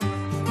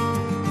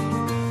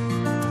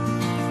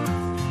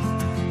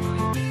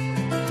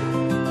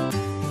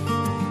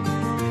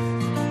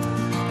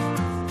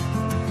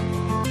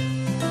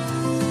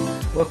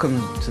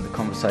Welcome to the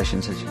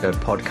Conversations As You Go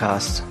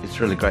podcast. It's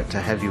really great to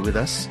have you with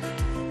us.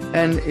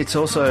 And it's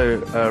also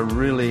a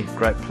really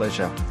great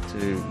pleasure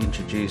to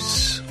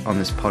introduce on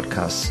this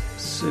podcast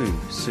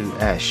Sue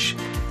Ash,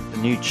 the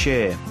new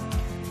chair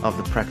of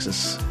the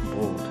Praxis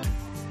board.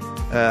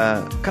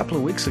 A couple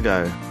of weeks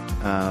ago,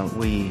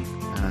 we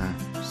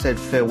said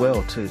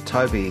farewell to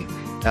Toby,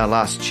 our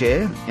last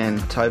chair, and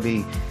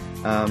Toby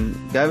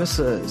gave us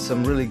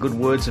some really good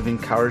words of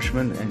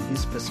encouragement and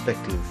his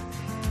perspective.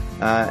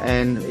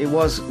 And it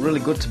was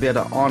really good to be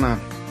able to honour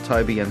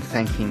Toby and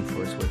thank him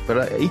for his work.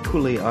 But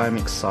equally, I'm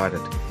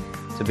excited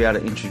to be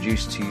able to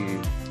introduce to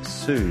you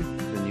Sue,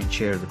 the new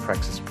chair of the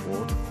Praxis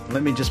board.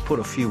 Let me just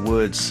put a few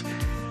words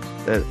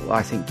that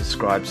I think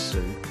describe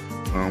Sue.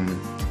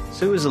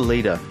 Sue is a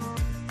leader,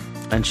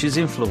 and she's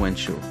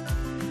influential.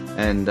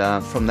 And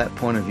from that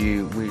point of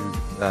view,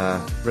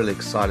 we're really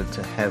excited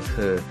to have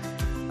her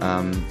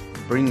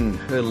bring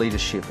her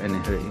leadership and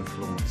her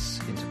influence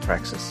into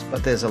Praxis.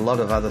 But there's a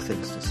lot of other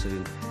things to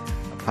Sue.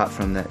 Apart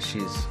from that,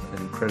 she's an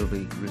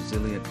incredibly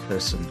resilient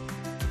person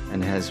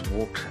and has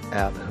walked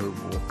out her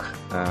walk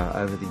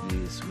over the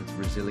years with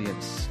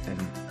resilience and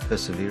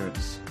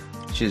perseverance.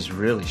 She's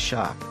really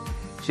sharp.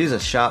 She's a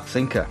sharp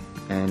thinker.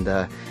 And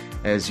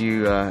as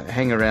you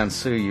hang around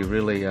Sue, you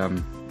really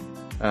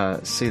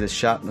see the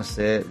sharpness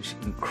there. She's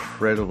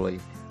incredibly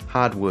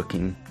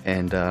hardworking,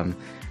 and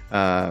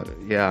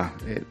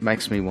it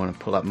makes me want to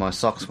pull up my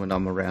socks when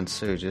I'm around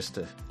Sue just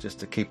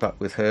to keep up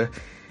with her.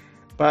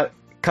 But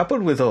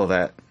coupled with all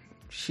that,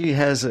 she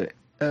has a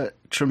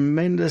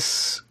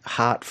tremendous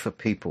heart for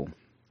people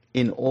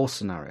in all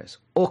scenarios,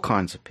 all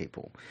kinds of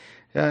people.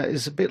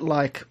 It's a bit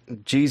like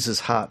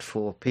Jesus' heart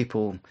for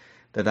people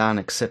that aren't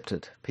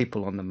accepted,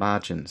 people on the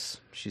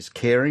margins. She's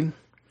caring,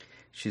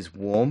 she's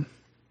warm,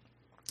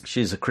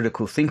 she's a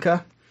critical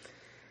thinker,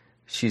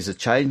 she's a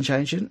change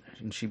agent,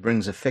 and she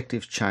brings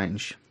effective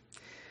change.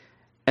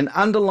 And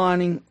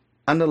underlying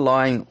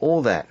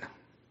all that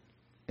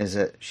is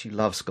that she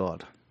loves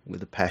God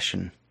with a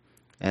passion,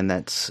 and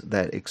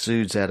that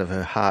exudes out of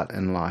her heart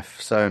and life.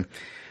 So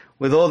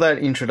with all that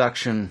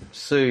introduction,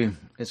 Sue,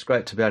 it's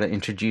great to be able to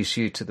introduce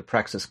you to the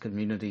Praxis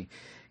community.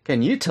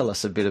 Can you tell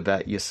us a bit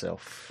about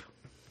yourself?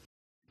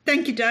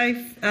 Thank you,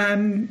 Dave.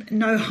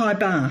 No high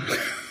bar.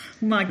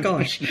 My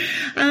gosh.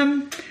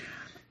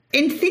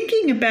 In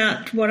thinking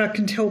about what I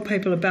can tell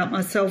people about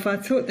myself, I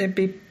thought there'd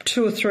be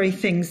two or three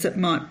things that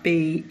might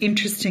be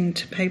interesting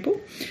to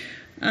people.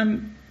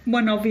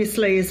 One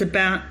obviously is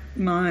about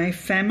my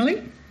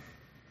family.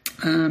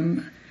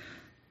 I'm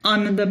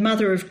the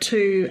mother of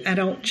two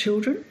adult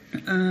children.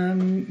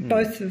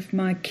 Both of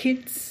my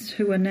kids,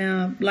 who are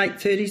now late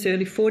 30s,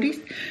 early 40s,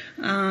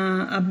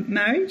 are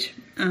married.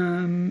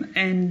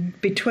 And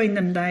between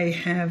them they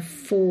have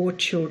 4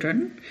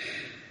 children.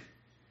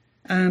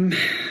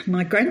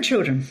 My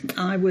grandchildren.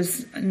 I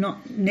was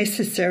not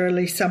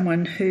necessarily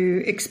someone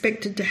who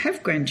expected to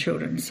have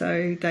grandchildren,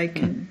 so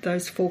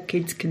those 4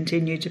 kids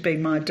continue to be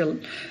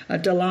a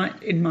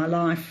delight in my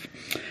life.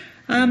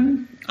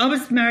 I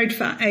was married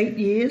for 8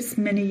 years,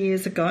 many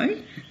years ago.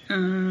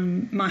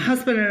 My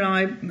husband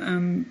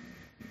and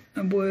I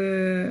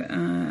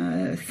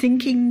were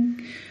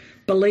thinking,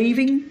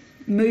 believing,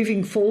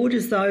 moving forward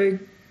as though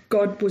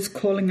God was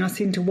calling us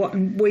into what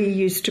we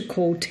used to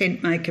call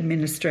tent maker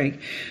ministry.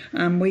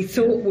 We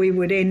thought we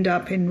would end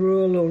up in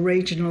rural or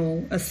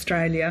regional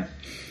Australia.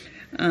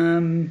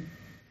 5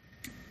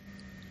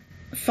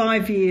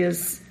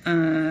 years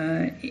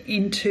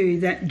into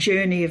that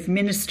journey of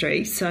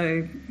ministry,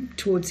 so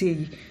towards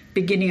the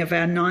beginning of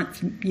our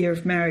 9th year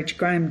of marriage,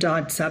 Graham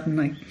died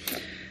suddenly.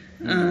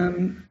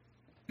 And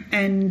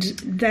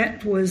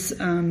that was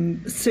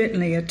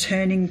certainly a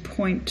turning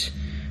point,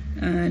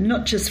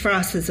 not just for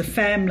us as a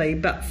family,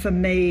 but for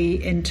me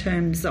in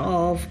terms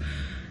of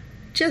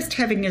just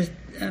having a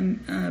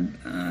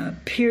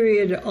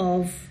period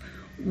of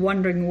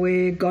wondering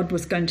where God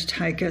was going to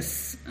take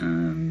us.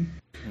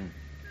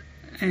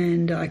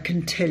 And I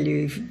can tell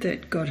you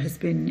that God has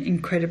been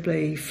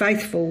incredibly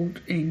faithful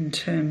in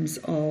terms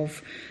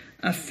of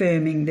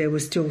affirming there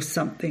was still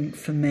something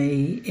for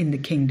me in the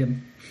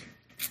kingdom.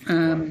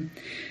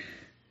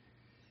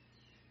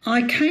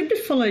 I came to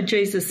follow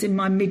Jesus in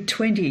my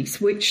mid-20s,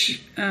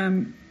 which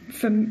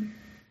for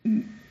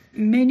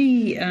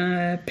many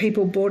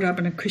people brought up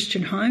in a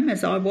Christian home,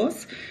 as I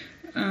was,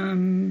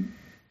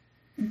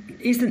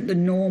 isn't the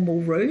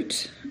normal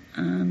route.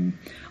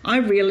 I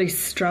really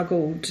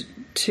struggled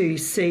to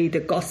see the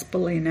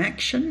gospel in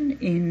action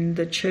in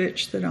the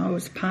church that I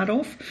was part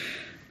of.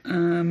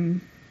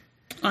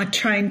 I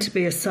trained to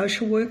be a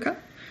social worker,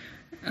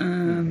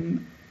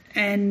 and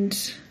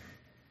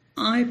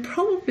I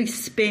probably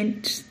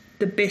spent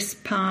the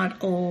best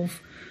part of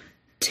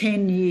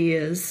 10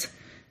 years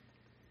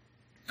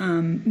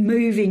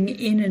moving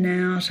in and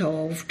out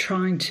of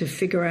trying to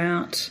figure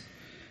out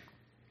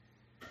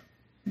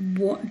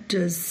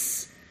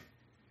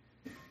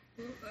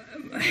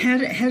how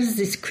does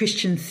this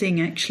Christian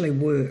thing actually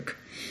work?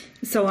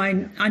 So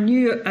I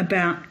knew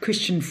about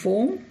Christian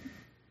form,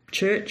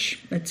 church,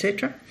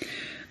 etc.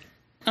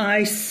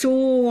 I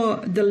saw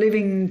the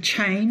living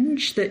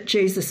change that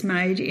Jesus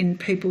made in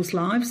people's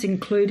lives,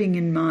 including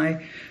in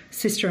my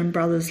sister and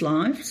brother's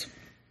lives.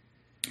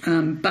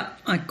 But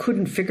I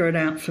couldn't figure it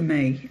out for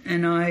me,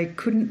 and I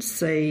couldn't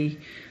see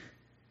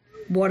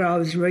what I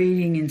was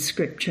reading in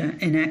Scripture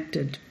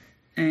enacted,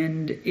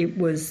 and it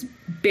was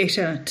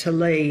better to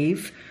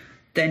leave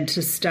than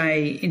to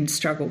stay in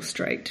Struggle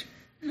Street.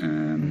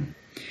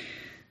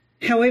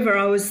 However,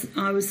 I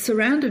was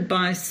surrounded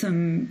by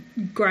some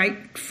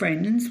great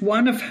friends,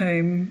 one of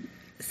whom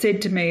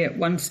said to me at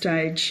one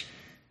stage,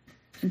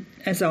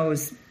 as I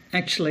was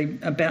actually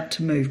about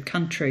to move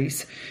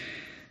countries,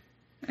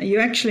 "You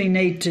actually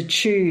need to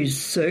choose,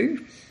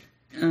 Sue.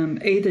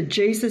 Either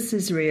Jesus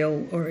is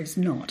real or is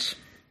not."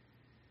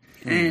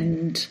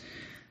 And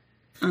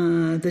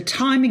the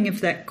timing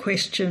of that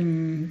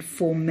question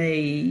for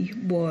me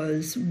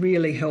was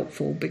really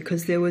helpful,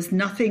 because there was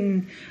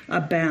nothing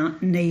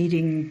about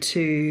needing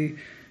to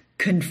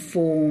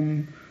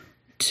conform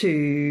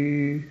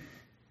to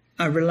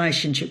a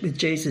relationship with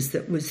Jesus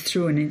that was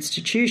through an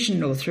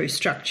institution or through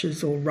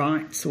structures or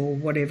rites or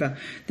whatever.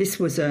 This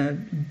was a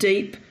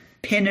deep,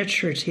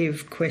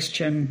 penetrative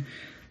question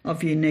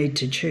of you need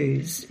to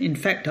choose. In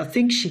fact, I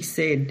think she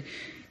said,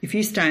 if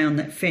you stay on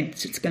that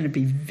fence, it's going to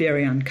be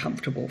very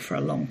uncomfortable for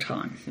a long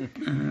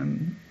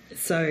time.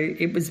 So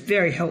it was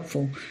very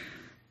helpful.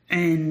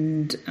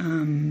 And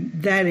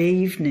that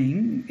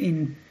evening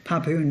in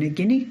Papua New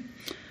Guinea,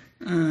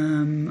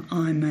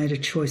 I made a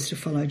choice to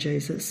follow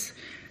Jesus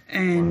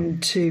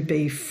and to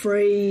be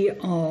free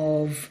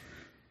of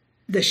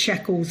the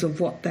shackles of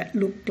what that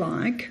looked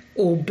like,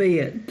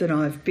 albeit that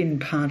I've been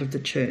part of the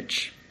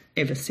church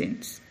ever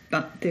since.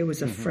 But there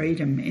was a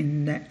freedom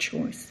in that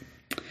choice.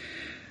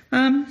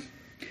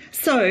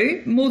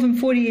 So, more than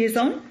 40 years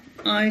on,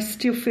 I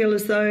still feel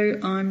as though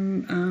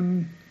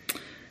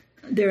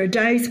there are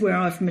days where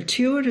I've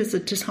matured as a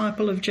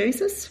disciple of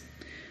Jesus,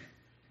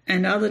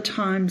 and other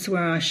times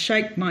where I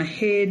shake my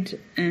head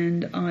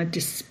and I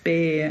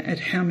despair at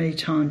how many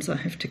times I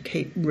have to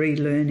keep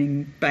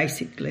relearning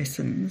basic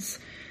lessons.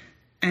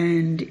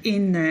 And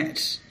in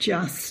that,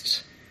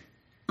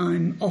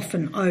 I'm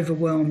often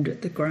overwhelmed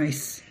at the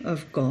grace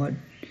of God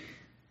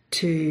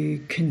to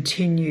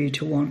continue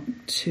to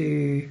want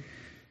to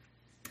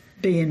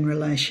be in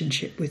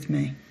relationship with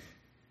me.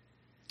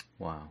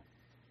 Wow.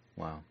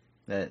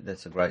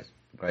 That's a great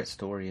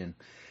story, and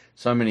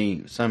so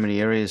many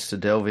areas to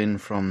delve in,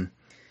 from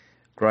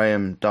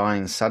Graham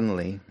dying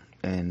suddenly,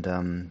 and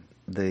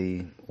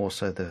the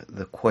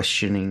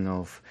questioning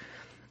of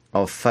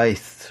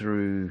faith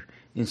through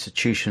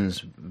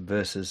institutions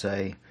versus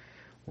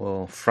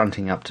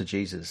fronting up to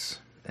Jesus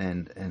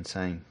and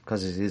saying,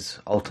 because it is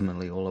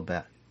ultimately all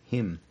about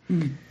Him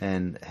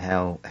and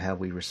how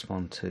we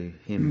respond to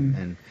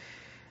Him,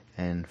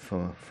 and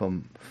for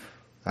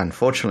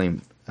unfortunately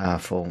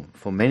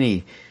for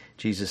many,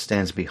 Jesus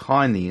stands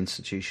behind the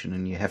institution,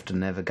 and you have to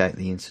navigate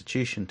the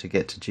institution to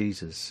get to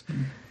Jesus.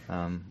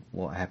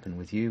 What happened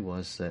with you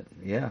was that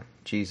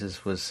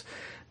Jesus was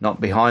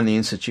not behind the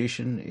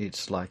institution.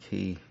 It's like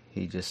he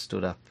just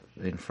stood up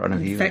in front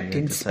of you. In fact,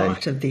 in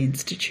spite of the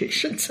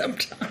institution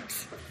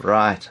sometimes.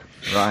 Right.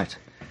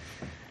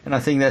 And I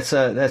think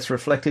that's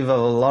reflective of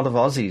a lot of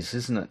Aussies,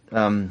 isn't it?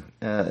 And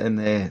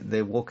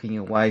they're walking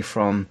away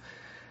from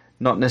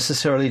not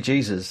necessarily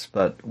Jesus,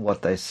 but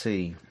what they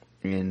see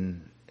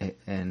and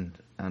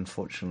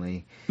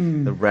unfortunately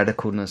the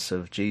radicalness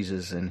of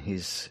Jesus and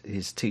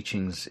his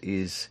teachings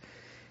is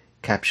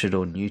captured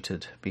or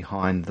neutered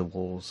behind the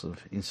walls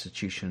of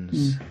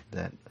institutions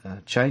that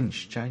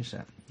change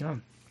that. Yeah.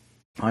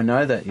 I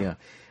know that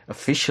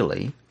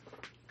officially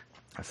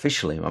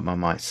I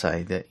might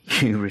say that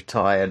you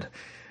retired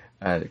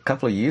a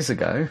couple of years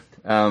ago,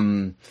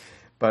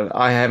 but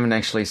I haven't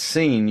actually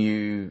seen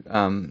you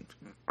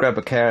grab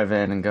a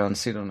caravan and go and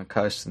sit on the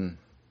coast and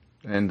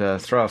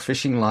throw a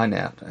fishing line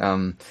out.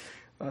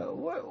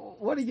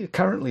 What are you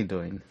currently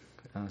doing,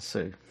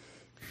 Sue?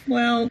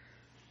 Well,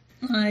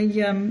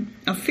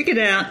 I figured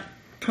out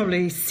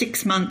probably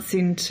 6 months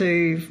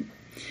into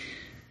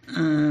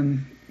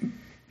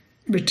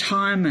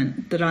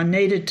retirement that I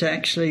needed to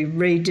actually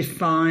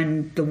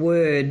redefine the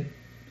word,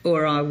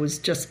 or I was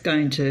just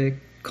going to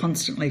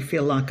constantly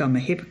feel like I'm a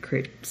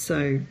hypocrite.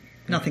 So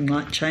nothing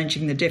like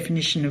changing the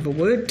definition of a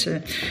word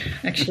to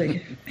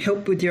actually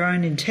help with your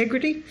own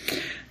integrity.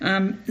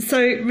 So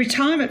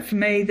retirement for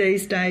me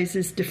these days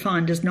is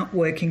defined as not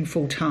working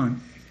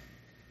full-time,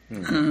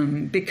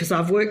 because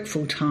I've worked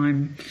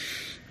full-time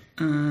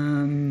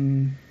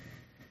from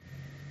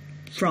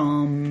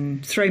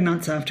 3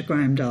 months after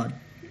Graham died,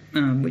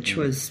 which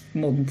was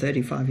more than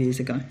 35 years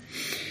ago.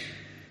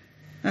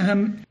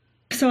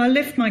 So I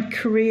left my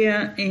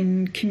career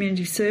in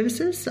community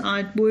services.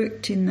 I'd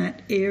worked in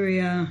that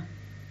area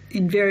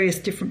in various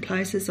different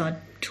places. I'd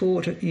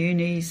taught at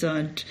unis.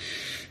 I'd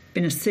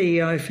been a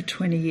CEO for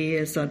 20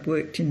 years. I'd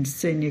worked in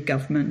senior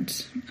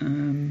government.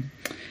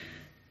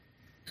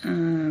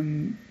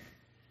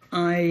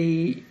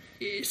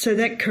 So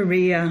that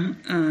career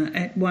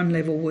at one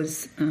level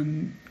was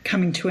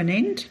coming to an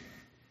end.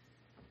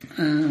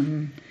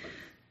 And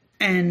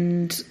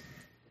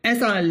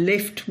as I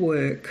left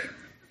work,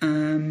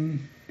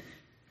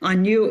 I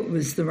knew it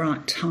was the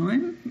right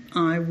time.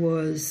 I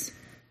was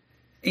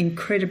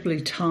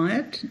incredibly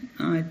tired.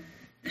 I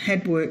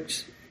had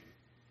worked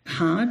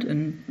hard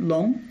and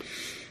long,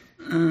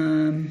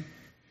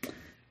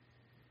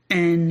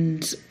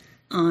 and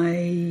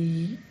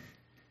I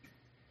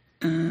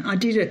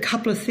did a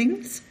couple of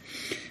things.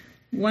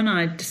 One,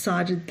 I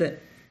decided that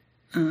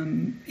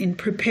in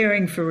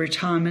preparing for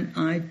retirement,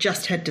 I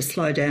just had to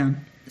slow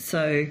down.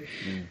 So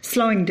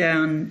slowing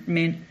down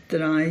meant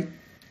that I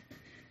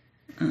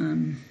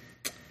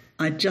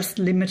just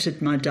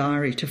limited my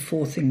diary to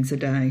 4 things a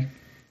day.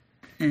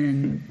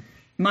 And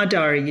my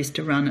diary used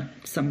to run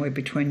at somewhere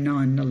between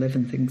 9 and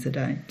 11 things a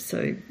day.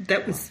 So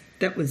that was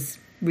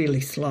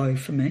really slow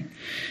for me.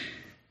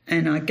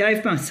 And I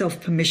gave myself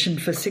permission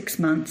for 6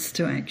 months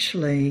to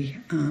actually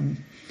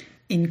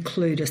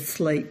include a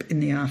sleep in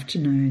the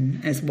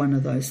afternoon as one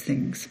of those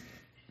things.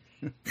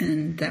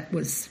 And that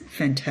was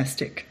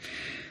fantastic.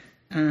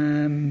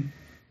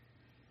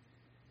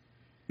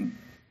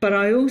 But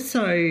I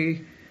also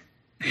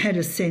had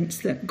a sense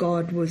that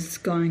God was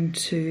going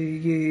to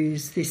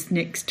use this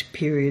next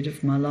period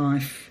of my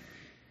life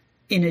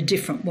in a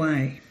different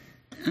way.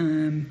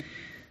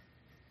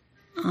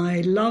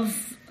 I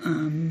love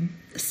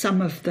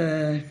some of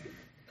the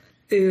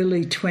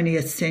early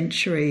 20th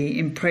century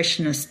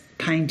Impressionist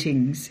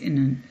paintings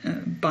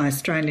by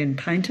Australian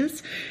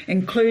painters,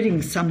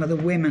 including some of the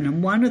women.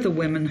 And one of the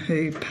women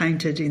who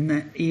painted in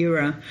that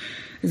era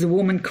is a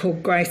woman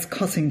called Grace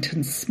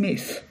Cossington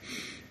Smith.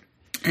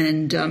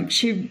 And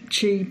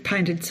she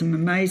painted some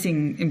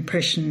amazing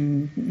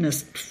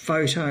Impressionist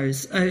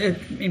photos,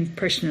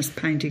 Impressionist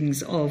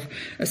paintings of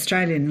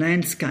Australian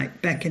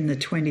landscape back in the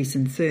 20s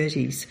and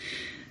 30s.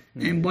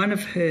 And one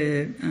of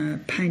her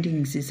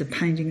paintings is a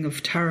painting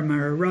of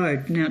Turramurra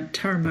Road. Now,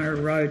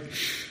 Turramurra Road,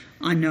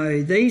 I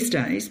know these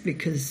days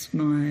because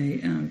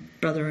my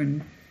brother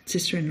and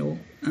sister-in-law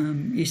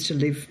used to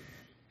live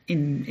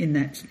in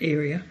that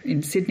area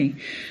in Sydney.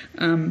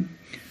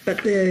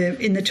 But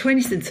in the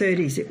 20s and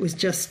 30s, it was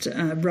just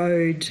a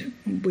road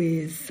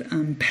with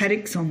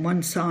paddocks on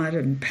one side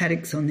and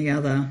paddocks on the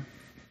other.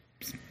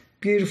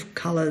 Beautiful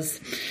colours.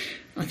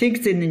 I think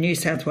it's in the New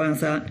South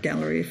Wales Art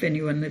Gallery. If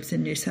anyone lives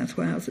in New South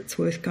Wales, it's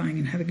worth going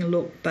and having a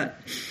look. But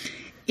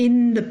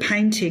in the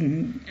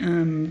painting,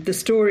 the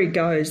story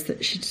goes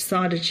that she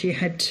decided she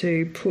had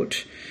to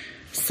put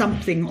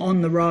something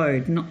on the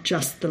road, not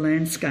just the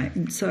landscape.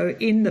 And so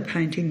in the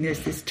painting,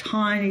 there's this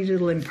tiny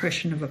little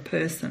impression of a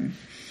person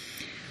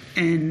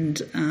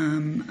and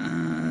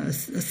a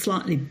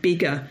slightly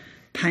bigger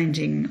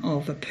painting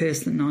of a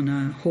person on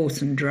a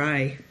horse and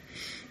dray.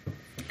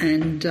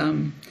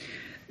 And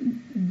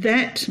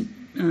that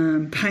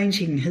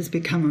painting has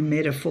become a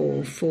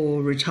metaphor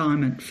for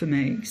retirement for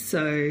me.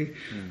 So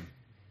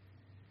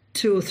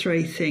 2 or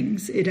 3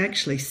 things. It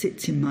actually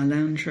sits in my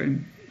lounge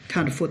room.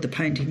 Can't afford the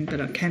painting,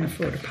 but I can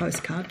afford a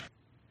postcard.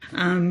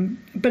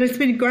 But it's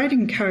been a great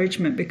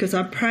encouragement because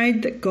I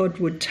prayed that God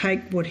would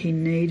take what he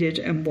needed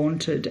and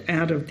wanted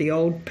out of the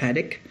old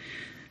paddock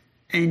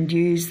and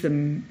use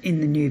them in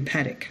the new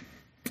paddock.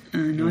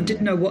 And I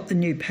didn't know what the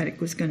new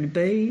paddock was going to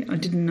be. I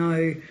didn't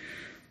know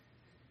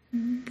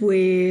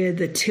where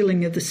the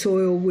tilling of the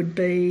soil would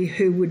be,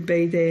 who would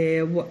be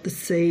there, what the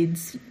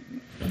seeds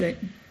that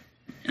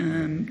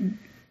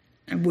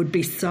would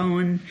be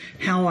sown,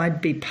 how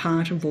I'd be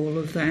part of all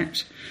of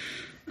that.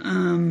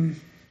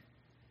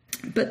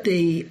 But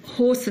the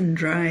horse and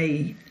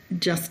dray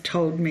just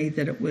told me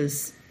that it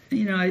was,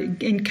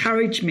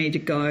 encouraged me to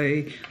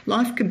go,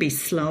 life can be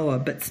slower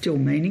but still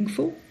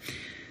meaningful.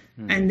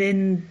 And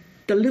then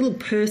the little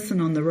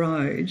person on the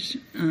road,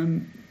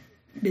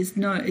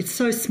 it's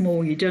so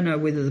small you don't know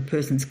whether the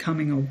person's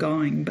coming or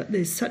going, but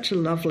there's such a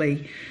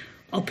lovely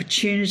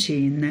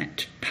opportunity in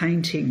that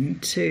painting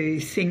to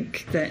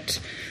think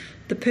that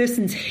the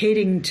person's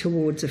heading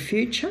towards a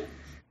future,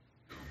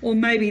 or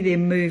maybe they're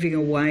moving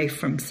away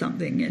from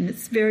something, and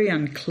it's very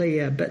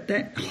unclear, but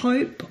that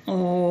hope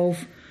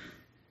of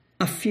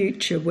a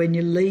future when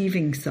you're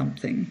leaving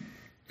something,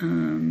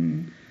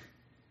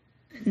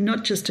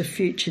 not just a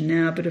future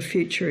now, but a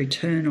future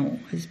eternal,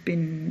 has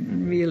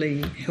been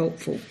really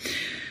helpful.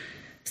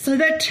 So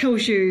that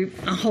tells you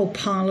a whole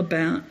pile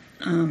about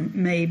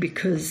me,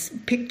 because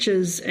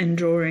pictures and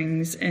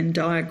drawings and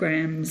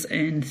diagrams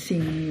and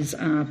things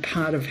are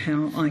part of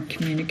how I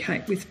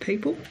communicate with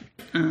people,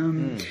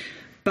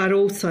 but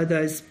also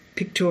those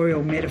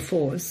pictorial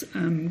metaphors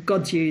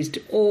God's used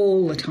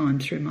all the time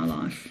through my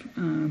life.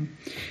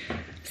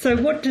 So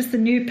what does the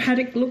new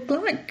paddock look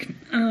like?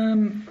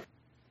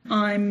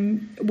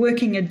 I'm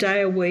working a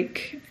day a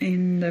week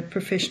in the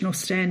professional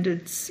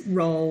standards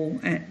role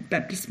at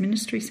Baptist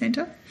Ministry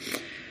Centre,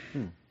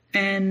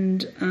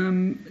 and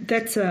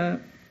that's a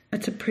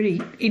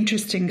pretty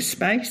interesting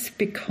space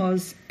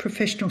because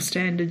professional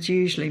standards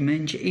usually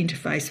means you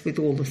interface with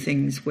all the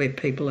things where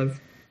people have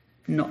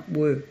not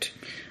worked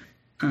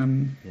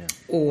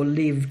or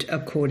lived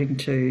according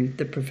to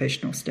the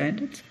professional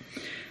standards.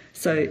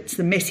 So it's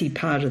the messy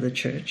part of the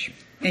church,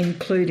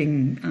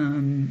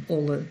 including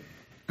all the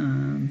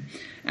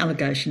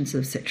allegations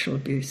of sexual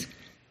abuse.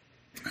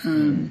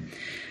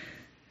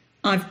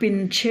 I've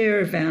been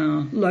chair of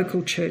our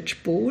local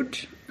church board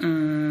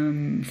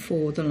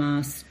for the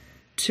last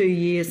 2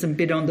 years and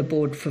been on the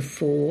board for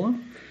 4,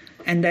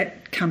 and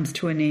that comes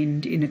to an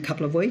end in a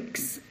couple of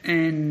weeks,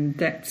 and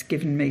that's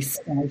given me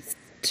space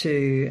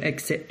to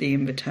accept the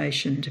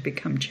invitation to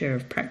become chair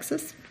of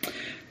Praxis.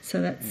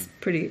 So that's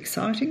pretty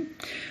exciting.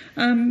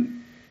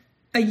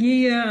 A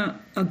year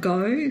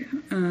ago,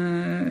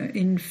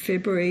 in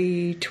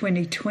February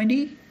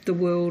 2020, the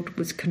world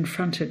was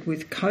confronted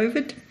with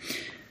COVID,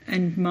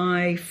 and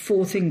my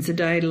 4 things a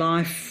day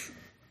life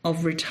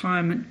of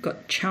retirement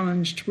got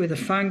challenged with a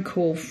phone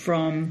call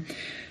from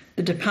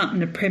the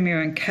Department of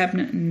Premier and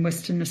Cabinet in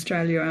Western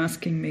Australia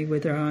asking me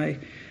whether I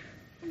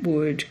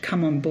would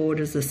come on board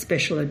as a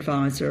special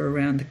advisor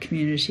around the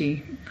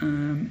community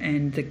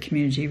and the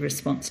community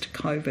response to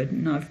COVID,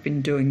 and I've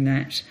been doing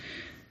that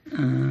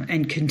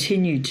and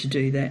continue to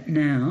do that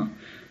now.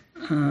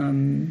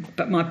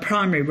 But my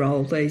primary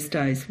role these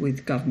days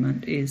with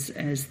government is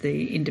as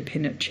the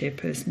independent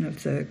chairperson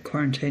of the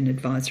Quarantine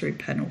Advisory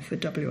Panel for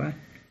WA.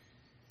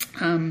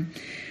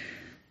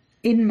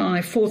 In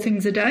my 4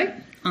 things a day,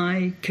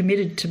 I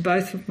committed to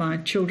both of my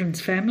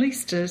children's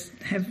families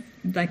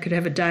they could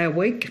have a day a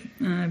week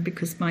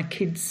because my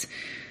kids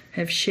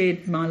have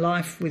shared my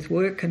life with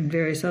work and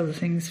various other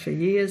things for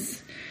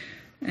years.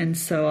 And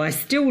so I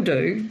still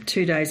do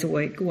 2 days a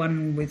week,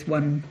 one with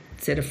one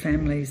set of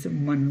families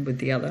and one with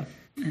the other.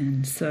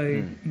 And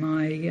so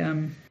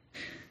my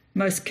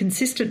most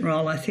consistent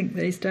role, I think,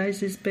 these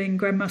days is being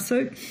Grandma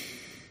Sue.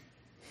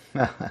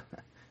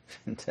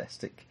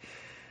 Fantastic.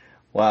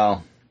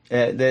 Wow.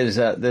 There's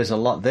a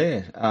lot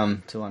there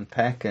to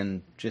unpack,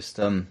 and just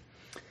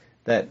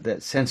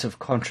that sense of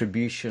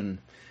contribution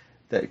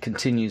that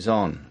continues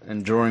on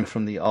and drawing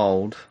from the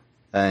old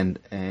and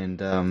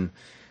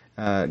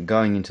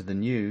going into the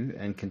new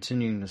and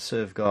continuing to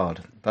serve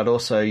God. But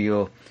also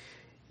your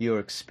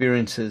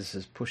experiences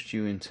has pushed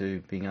you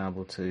into being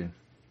able to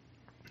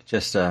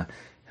just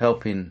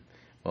help in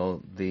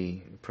the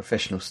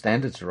professional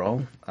standards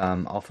role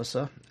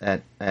officer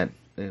at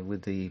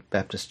with the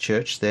Baptist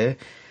Church there.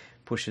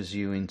 Pushes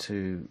you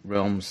into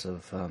realms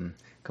of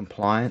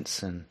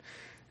compliance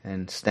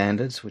and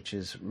standards, which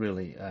is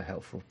really a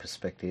helpful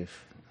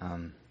perspective,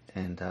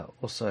 and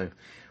also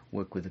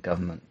work with the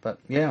government. But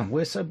yeah,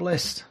 we're so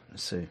blessed,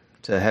 Sue,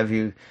 to have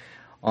you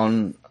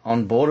on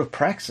board of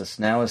Praxis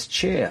now as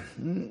chair.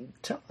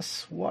 Tell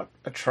us what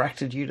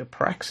attracted you to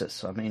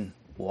Praxis. I mean,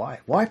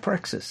 why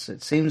Praxis?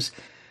 It seems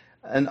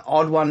an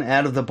odd one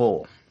out of the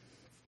ball.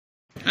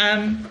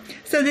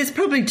 So there's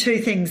probably 2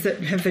 things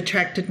that have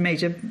attracted me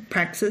to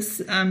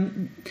Praxis.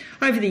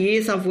 Over the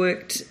years, I've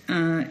worked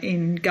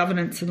in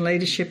governance and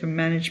leadership and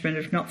management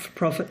of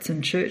not-for-profits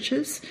and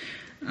churches.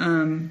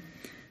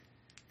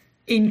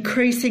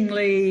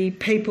 Increasingly,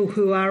 people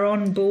who are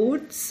on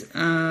boards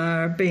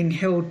are being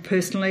held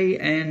personally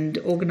and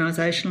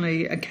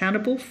organisationally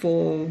accountable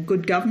for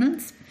good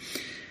governance.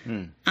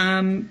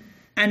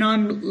 And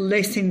I'm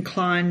less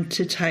inclined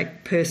to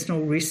take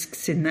personal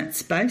risks in that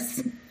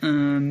space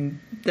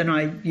than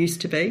I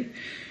used to be.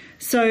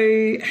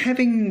 So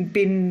having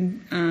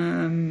been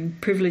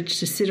privileged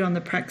to sit on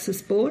the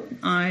Praxis board,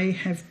 I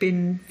have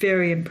been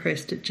very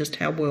impressed at just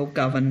how well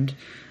governed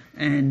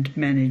and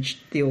managed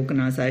the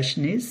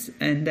organisation is,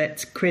 and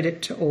that's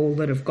credit to all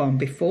that have gone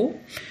before.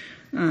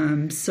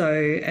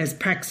 So as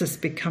Praxis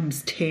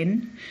becomes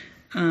 10,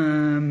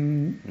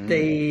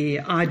 the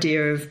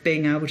idea of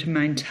being able to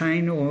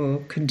maintain or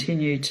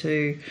continue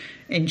to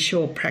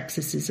ensure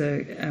Praxis is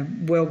a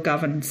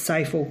well-governed,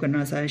 safe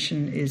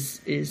organisation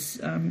is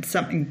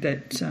something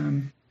that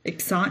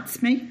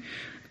excites me,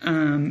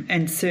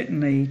 and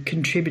certainly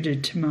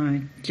contributed to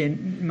my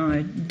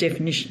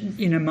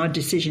definition, my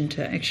decision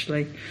to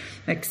actually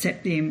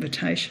accept the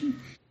invitation.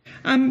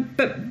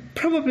 But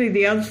probably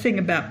the other thing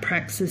about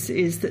Praxis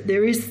is that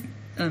there is,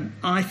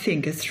 I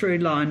think, a through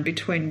line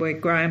between where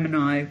Graham and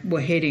I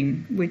were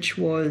heading, which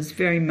was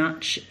very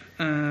much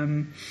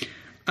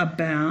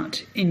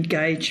about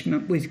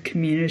engagement with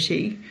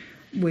community,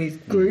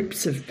 with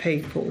groups of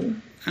people,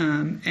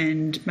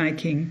 and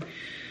making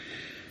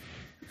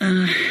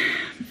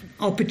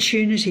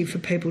opportunity for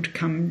people to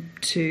come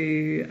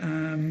to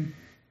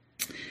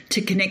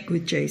connect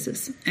with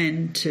Jesus,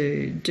 and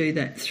to do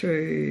that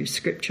through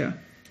Scripture.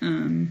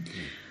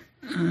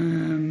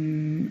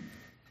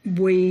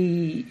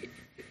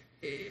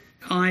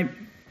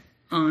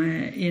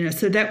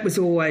 So that was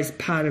always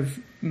part of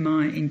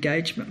my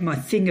engagement. My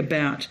thing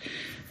about,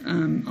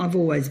 I've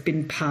always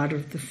been part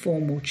of the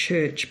formal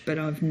church, but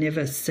I've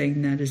never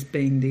seen that as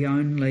being the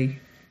only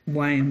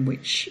way in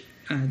which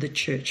the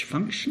church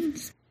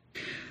functions.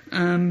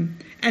 And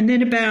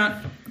then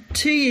about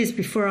 2 years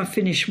before I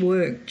finished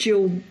work,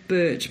 Jill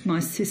Burt,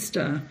 my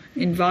sister,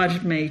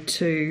 invited me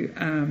to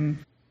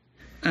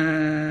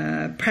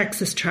a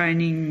Praxis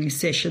training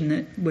session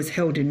that was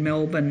held in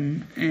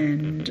Melbourne,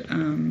 and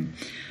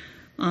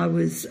I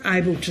was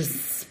able to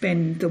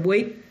spend the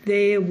week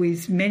there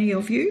with many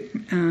of you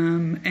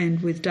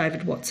and with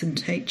David Watson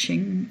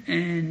teaching,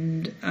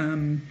 and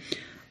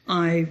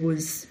I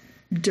was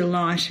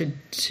delighted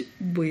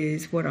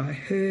with what I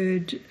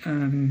heard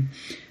and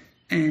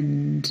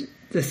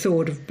the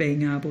thought of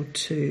being able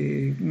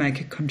to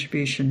make a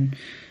contribution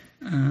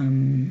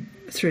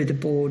through the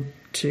board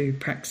to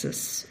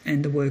Praxis,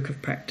 and the work of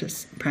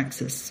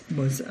Praxis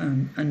was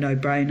a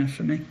no-brainer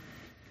for me.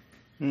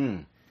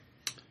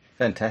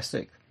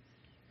 Fantastic.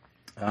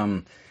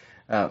 How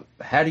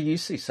do you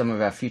see some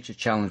of our future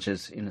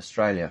challenges in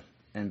Australia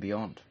and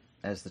beyond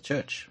as the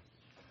church?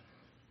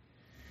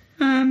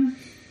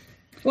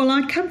 Well,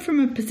 I come from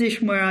a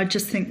position where I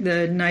just think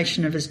the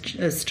nation of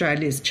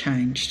Australia's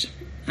changed.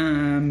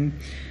 I've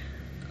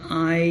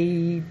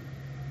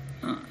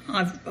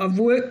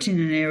worked in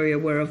an area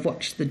where I've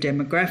watched the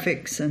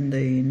demographics and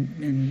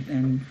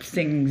and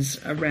things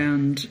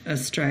around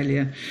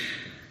Australia,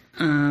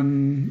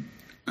 and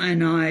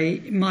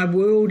my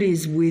world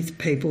is with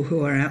people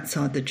who are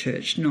outside the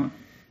church, not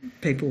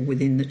people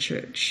within the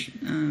church.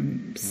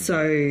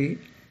 So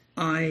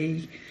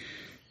I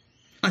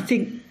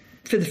think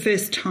for the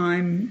first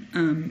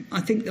time,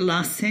 I think the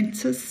last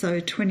census, so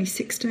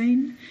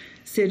 2016,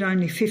 said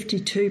only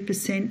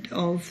 52%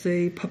 of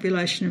the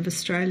population of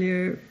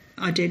Australia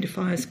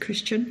identify as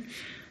Christian.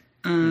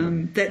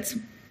 That's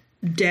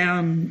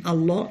down a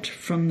lot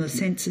from the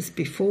census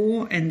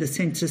before, and the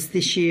census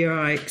this year,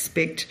 I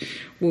expect,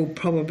 will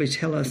probably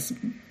tell us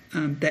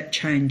that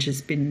change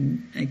has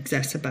been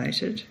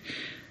exacerbated.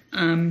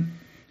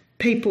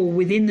 People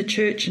within the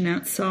church and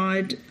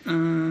outside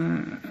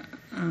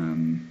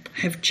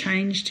have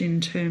changed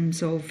in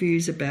terms of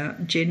views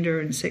about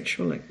gender and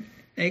sexual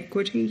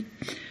equity.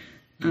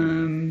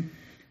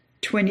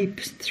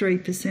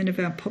 23% of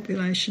our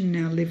population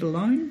now live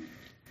alone.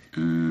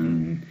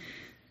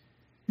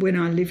 When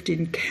I lived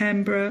in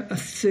Canberra, a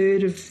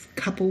third of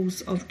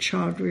couples of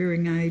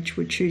child-rearing age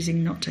were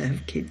choosing not to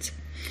have kids.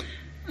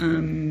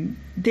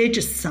 They're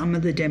just some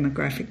of the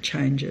demographic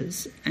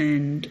changes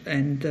and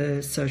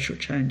the social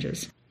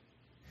changes.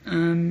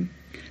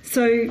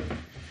 So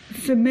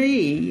for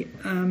me,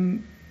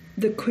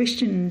 the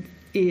question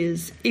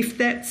is, if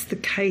that's the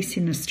case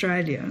in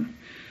Australia,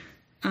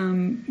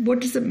 what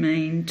does it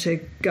mean to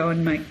go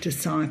and make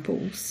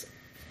disciples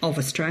of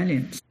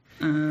Australians,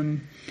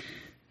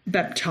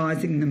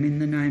 baptising them in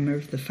the name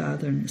of the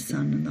Father and the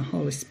Son and the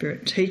Holy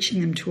Spirit,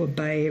 teaching them to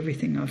obey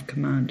everything I've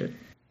commanded?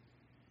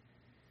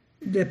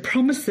 The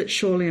promise that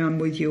surely I'm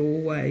with you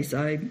always,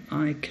 I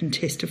can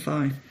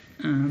testify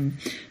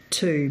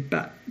to,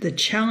 but the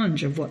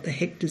challenge of what the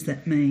heck does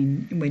that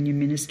mean when you're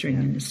ministering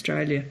in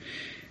Australia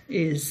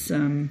is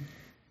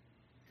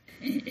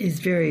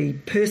very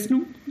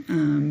personal,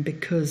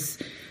 because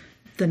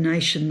the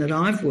nation that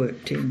I've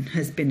worked in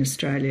has been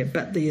Australia,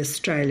 but the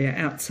Australia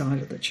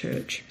outside of the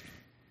church.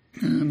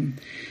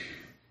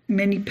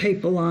 Many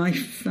people, I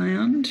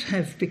found,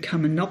 have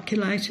become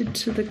inoculated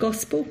to the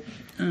gospel,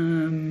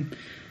 and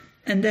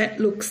that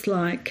looks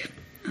like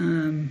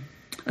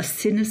a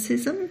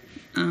cynicism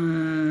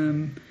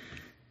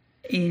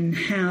in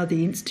how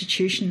the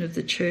institution of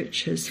the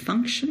church has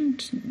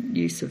functioned,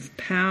 use of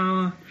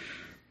power,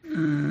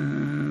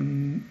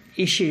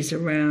 issues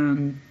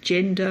around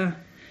gender.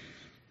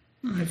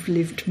 I've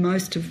lived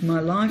most of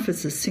my life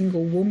as a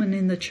single woman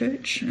in the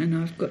church, and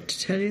I've got to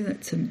tell you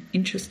that's an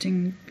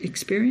interesting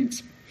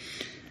experience.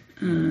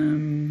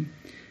 And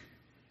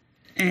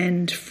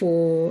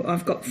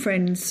I've got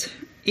friends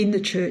in the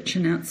church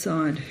and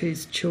outside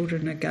whose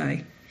children are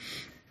gay.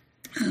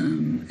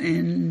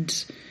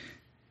 And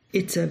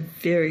it's a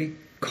very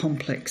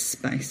complex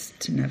space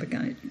to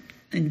navigate.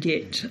 And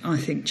yet I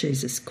think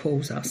Jesus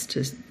calls us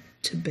to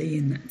be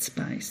in that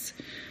space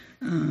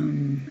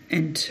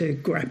and to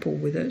grapple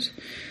with it,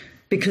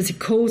 because he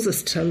calls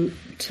us to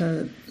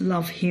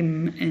love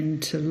him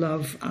and to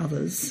love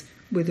others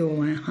with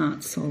all our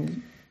heart, soul,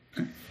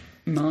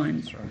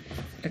 mind,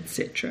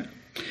 etc.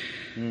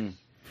 And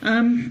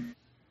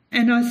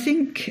I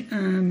think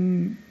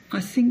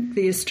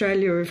the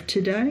Australia of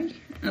today,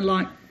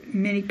 like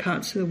many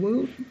parts of the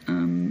world,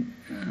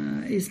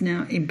 is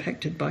now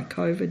impacted by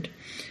COVID,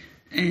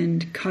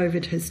 and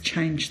COVID has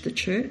changed the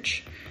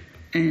church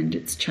and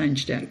it's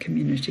changed our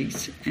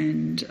communities.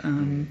 And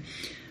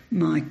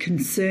my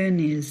concern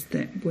is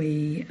that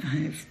we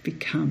have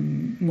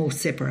become more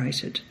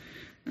separated.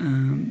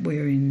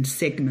 We're in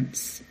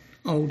segments.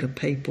 Older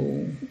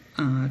people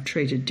are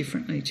treated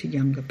differently to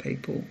younger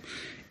people.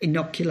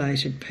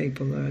 Inoculated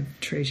people are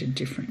treated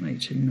differently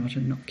to not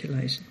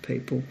inoculated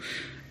people.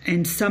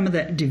 And some of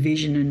that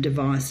division and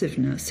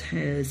divisiveness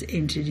has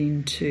entered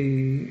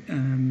into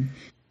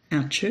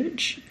our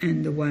church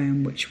and the way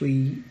in which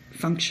we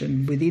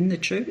function within the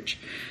church.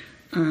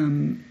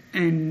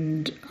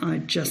 And I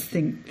just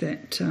think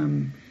that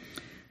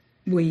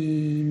we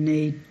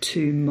need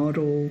to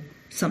model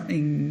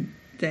something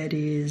that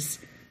is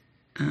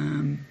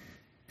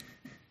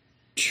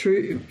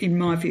true, in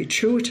my view,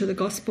 truer to the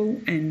gospel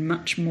and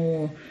much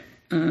more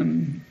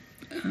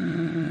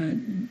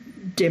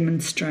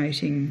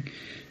demonstrating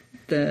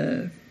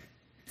the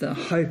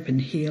hope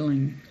and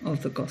healing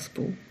of the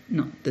gospel,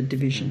 not the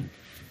division.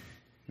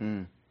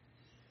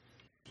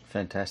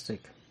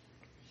 Fantastic.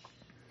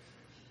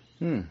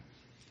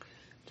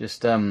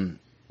 Just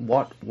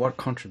what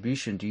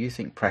contribution do you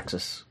think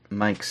Praxis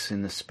makes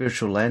in the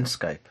spiritual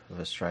landscape of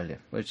Australia,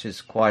 which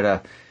is quite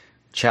a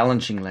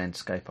challenging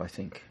landscape, I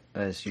think,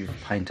 as you've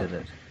painted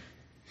it?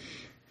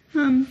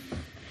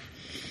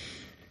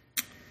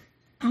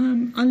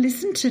 I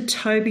listened to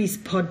Toby's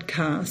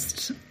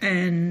podcast,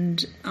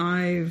 and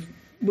I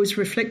was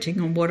reflecting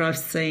on what I've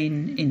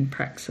seen in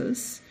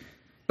Praxis,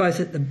 both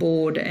at the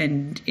board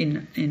and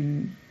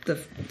in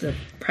the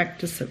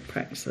practice of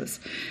Praxis.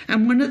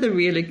 And one of the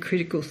really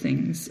critical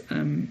things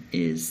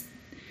is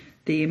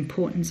the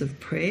importance of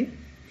prayer.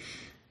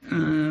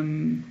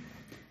 And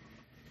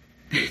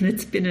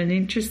it's been an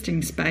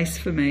interesting space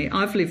for me.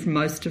 I've lived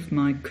most of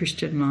my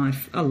Christian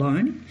life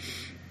alone.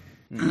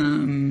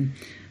 And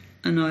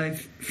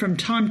I've, from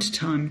time to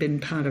time, been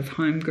part of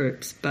home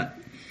groups. But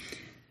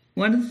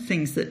one of the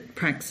things that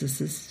Praxis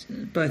has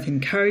both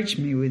encouraged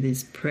me with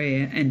is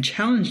prayer and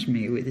challenged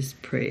me with is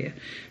prayer,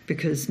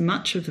 because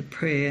much of the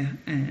prayer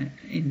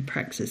in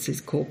Praxis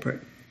is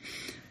corporate.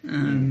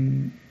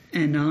 And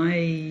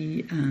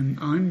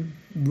I'm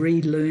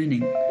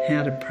relearning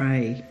how to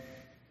pray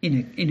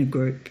in a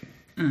group.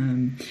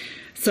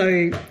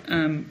 So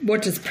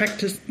what does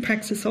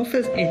Praxis offer?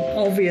 It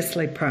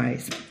obviously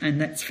prays, and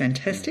that's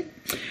fantastic.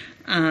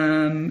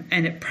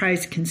 And it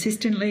prays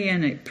consistently,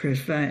 and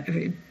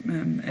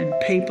and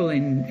people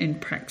in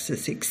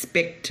Praxis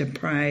expect to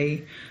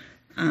pray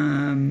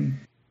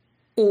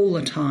all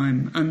the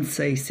time,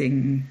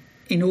 unceasing,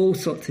 in all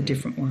sorts of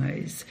different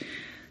ways.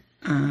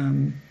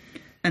 And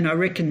I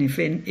reckon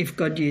if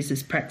God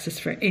uses Praxis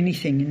for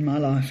anything in my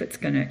life, it's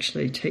going to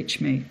actually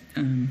teach me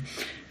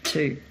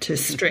to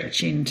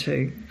stretch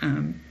into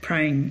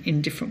praying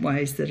in different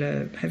ways that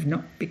have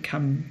not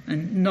become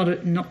and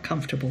not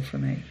comfortable for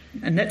me,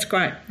 and that's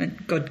great.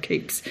 And God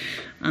keeps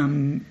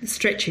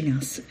stretching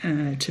us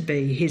to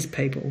be His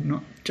people,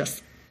 not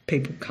just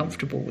people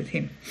comfortable with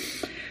Him.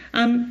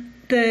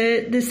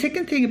 The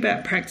second thing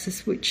about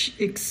Praxis which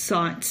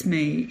excites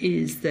me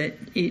is that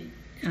it.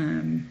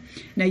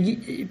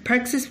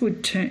 Praxis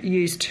would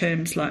use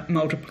terms like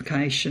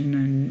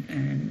multiplication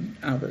and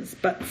others,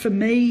 but for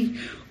me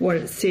what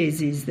it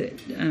says is that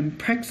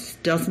Praxis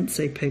doesn't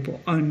see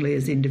people only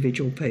as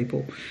individual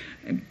people.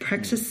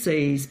 Praxis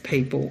sees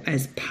people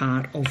as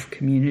part of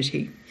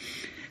community,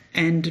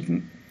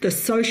 and the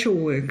social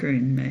worker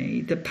in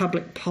me, the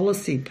public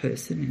policy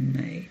person in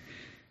me,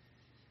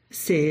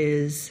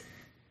 says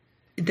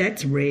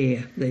that's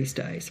rare these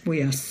days.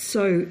 We are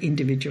so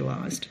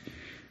individualised.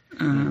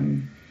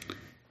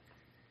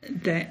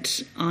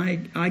 That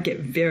I get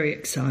very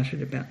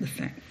excited about the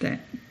fact that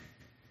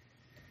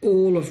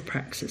all of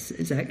Praxis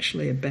is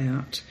actually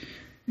about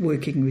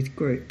working with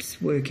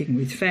groups, working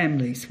with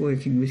families,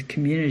 working with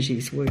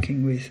communities,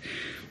 working with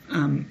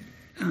an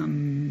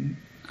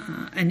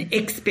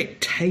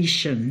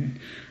expectation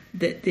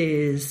that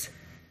there's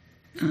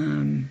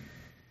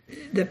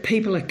that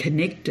people are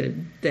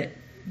connected, that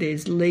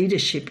there's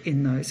leadership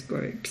in those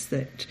groups,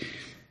 that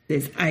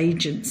there's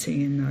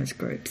agency in those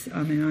groups.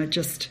 I mean, it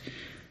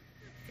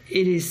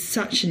is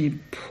such an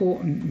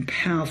important and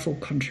powerful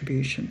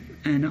contribution,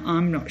 and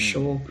I'm not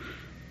sure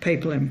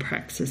people in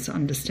Praxis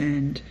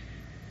understand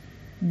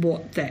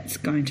what that's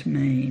going to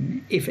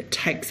mean if it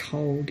takes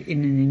hold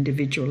in an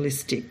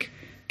individualistic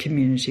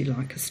community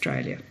like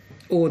Australia,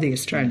 or the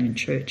Australian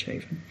Church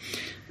even.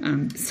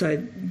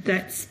 So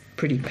that's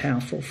pretty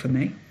powerful for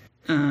me.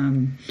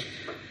 And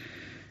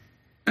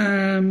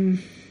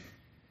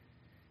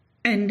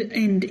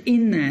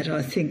in that,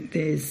 I think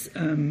there's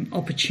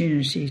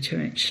opportunity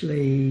to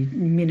actually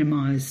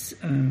minimise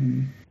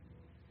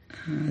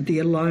the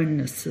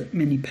aloneness that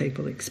many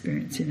people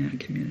experience in our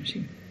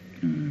community.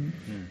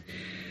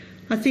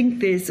 I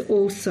think there's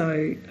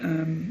also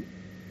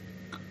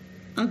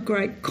a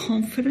great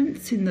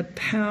confidence in the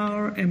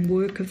power and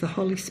work of the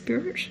Holy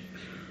Spirit.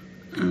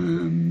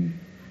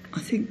 I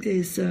think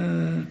there's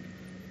the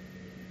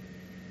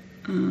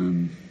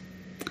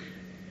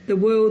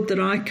world that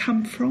I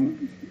come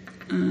from.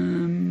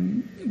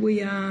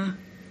 We are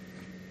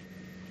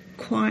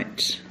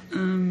quite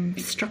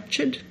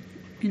structured.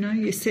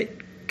 You set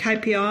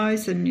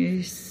KPIs and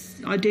you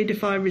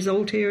identify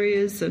result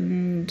areas,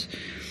 and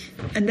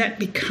that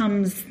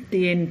becomes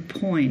the end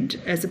point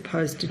as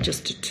opposed to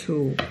just a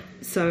tool.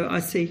 So I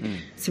see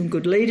some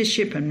good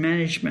leadership and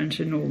management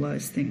and all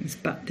those things,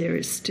 but there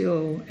is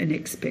still an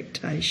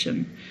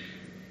expectation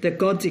that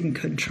God's in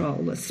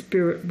control, the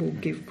Spirit will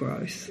give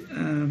growth.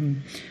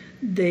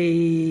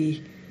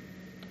 The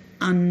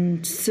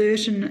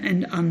uncertain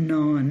and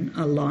unknown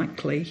are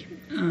likely.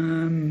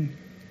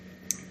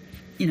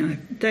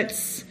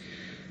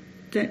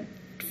 That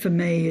for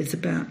me is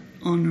about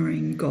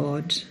honouring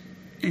God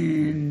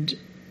and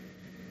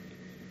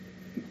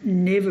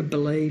never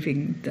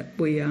believing that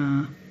we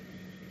are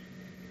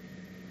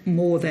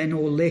more than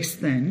or less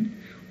than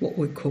what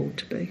we're called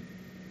to be.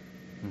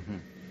 Mm-hmm.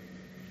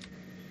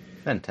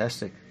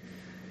 Fantastic.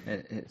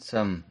 It's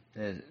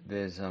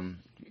there's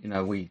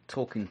we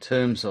talk in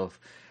terms of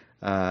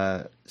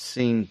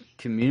seeing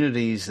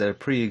communities that are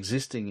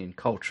pre-existing in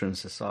culture and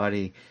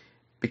society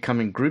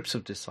becoming groups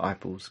of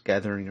disciples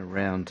gathering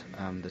around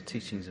the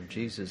teachings of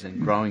Jesus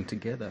and growing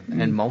together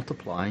and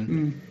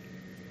multiplying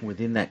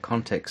within that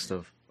context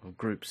of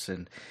groups.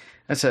 And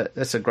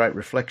that's a great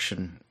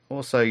reflection.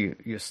 Also,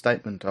 your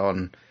statement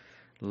on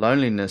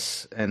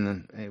loneliness,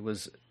 and it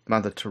was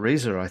Mother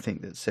Teresa, I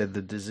think, that said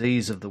the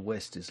disease of the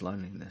West is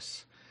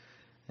loneliness.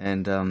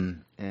 And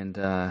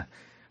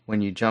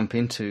when you jump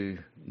into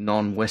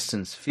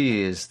non-Western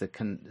spheres, the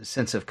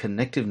sense of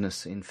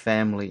connectiveness in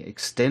family,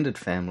 extended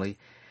family,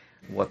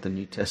 what the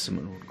New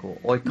Testament would call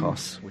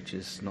oikos, which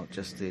is not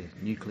just the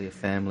nuclear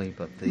family,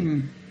 but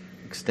the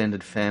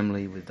extended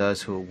family with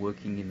those who are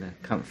working in the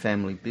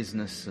family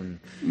business,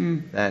 and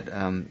that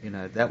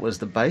that was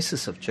the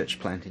basis of church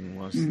planting,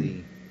 was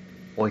the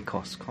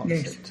oikos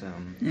concept.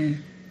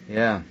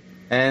 Yes.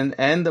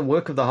 And the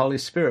work of the Holy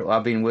Spirit.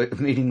 I've been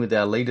meeting with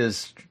our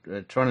leaders,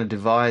 trying to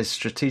devise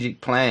strategic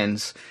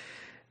plans,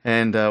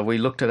 and we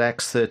looked at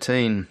Acts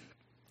 13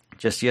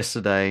 just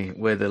yesterday,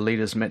 where the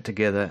leaders met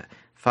together,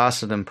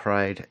 fasted and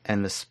prayed,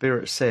 and the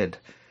Spirit said,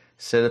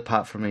 "Set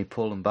apart from me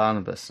Paul and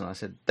Barnabas." And I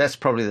said, that's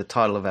probably the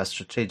title of our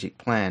strategic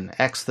plan,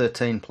 Acts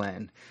 13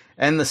 plan.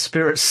 And the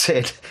Spirit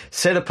said,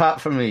 "Set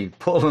apart from me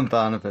Paul and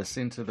Barnabas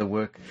into the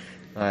work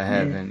I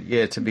have." And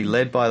to be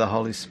led by the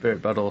Holy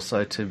Spirit, but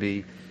also to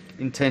be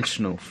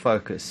intentional,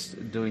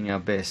 focused, doing our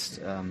best,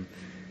 and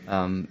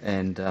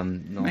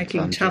not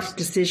making tough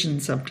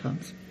decisions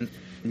sometimes.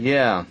 These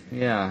are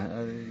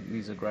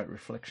great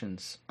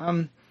reflections.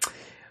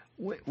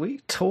 We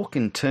talk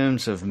in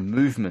terms of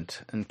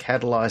movement and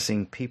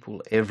catalyzing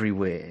people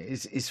everywhere.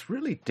 It's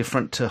really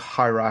different to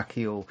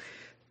hierarchical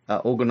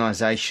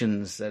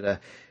organizations that are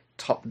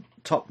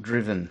top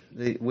driven.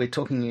 We're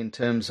talking in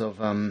terms of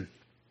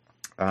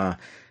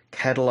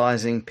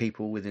catalyzing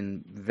people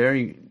within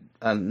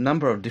a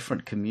number of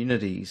different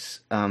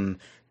communities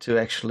to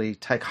actually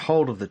take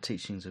hold of the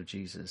teachings of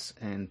Jesus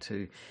and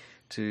to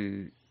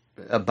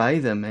obey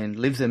them and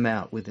live them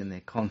out within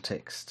their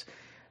context.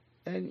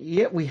 And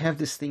yet we have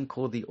this thing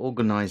called the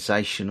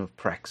organization of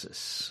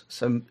praxis.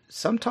 So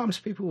sometimes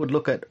people would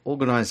look at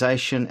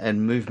organization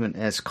and movement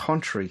as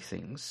contrary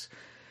things.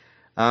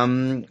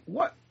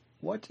 What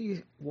do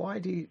you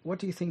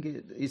think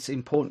it's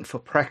important for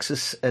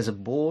praxis as a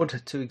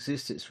board to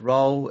exist, its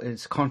role,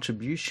 its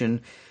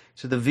contribution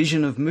to the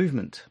vision of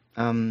movement?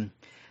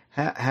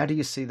 How do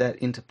you see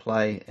that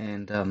interplay?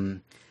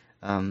 And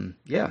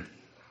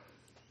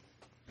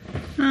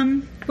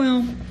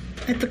well,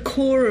 at the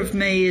core of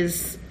me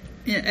is,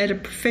 at a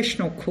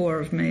professional core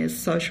of me, is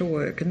social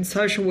work, and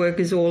social work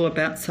is all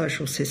about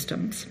social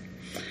systems.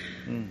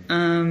 So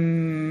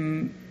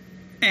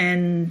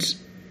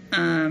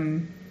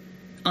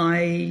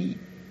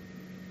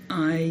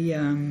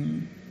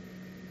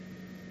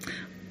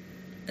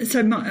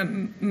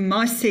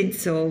my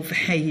sense of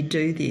how you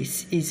do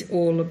this is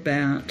all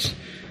about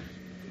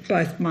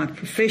both my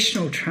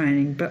professional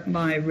training, but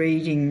my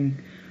reading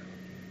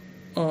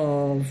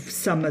of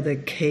some of the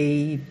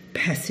key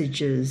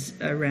passages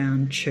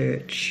around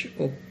church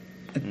or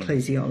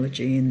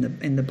ecclesiology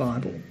in the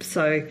Bible.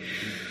 So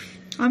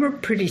I'm a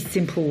pretty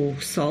simple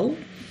soul.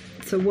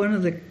 So one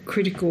of the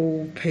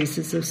critical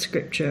pieces of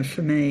scripture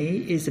for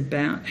me is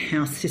about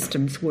how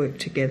systems work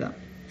together.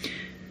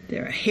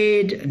 There are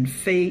head and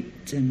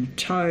feet and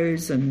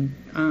toes and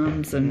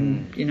arms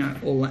and,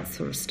 all that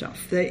sort of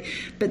stuff.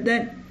 But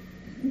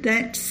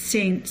that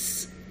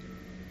sense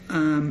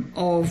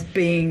of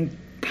being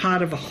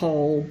part of a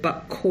whole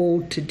but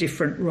called to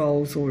different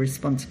roles or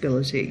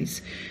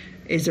responsibilities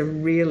is a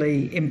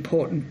really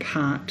important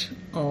part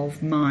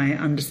of my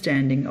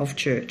understanding of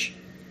church.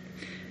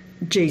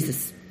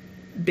 Jesus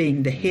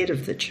being the head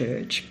of the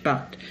church,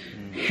 but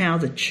how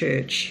the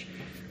church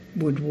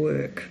would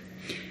work.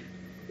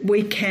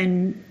 We've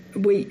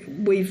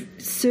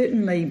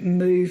certainly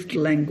moved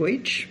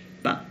language,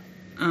 but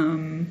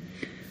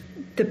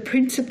the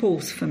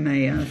principles for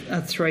me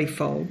are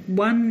threefold.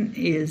 One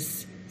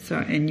is,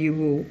 and you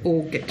will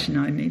all get to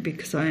know me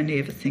because I only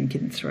ever think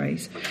in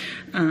threes.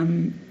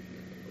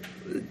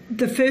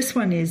 The first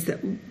one is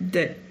that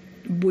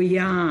we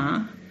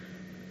are,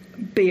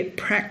 be it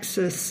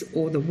praxis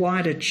or the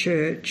wider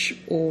church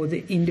or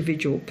the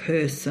individual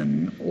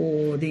person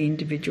or the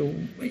individual,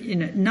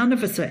 none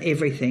of us are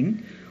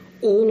everything.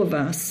 All of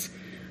us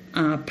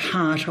are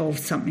part of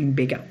something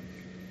bigger.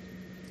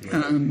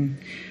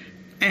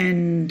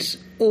 And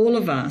all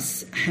of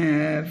us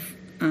are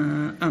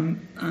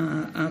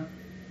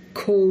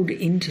called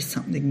into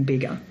something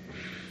bigger.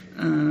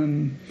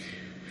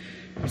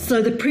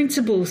 So the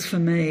principles for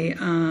me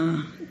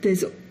are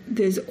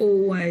there's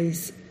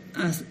always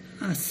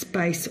a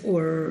space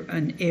or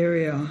an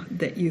area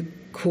that you're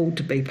called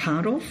to be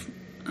part of.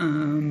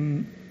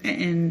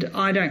 And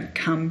I don't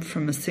come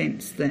from a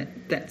sense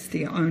that that's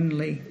the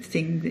only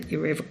thing that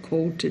you're ever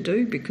called to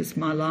do, because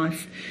my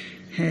life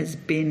has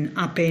been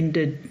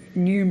upended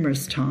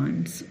numerous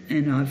times,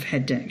 and I've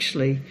had to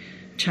actually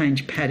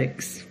change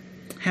paddocks.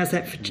 How's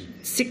that for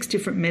 6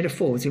 different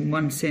metaphors in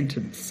one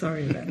sentence?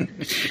 Sorry about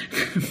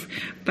that.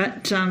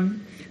 But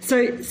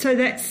so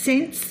that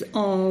sense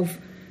of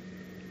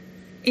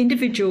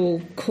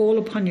individual call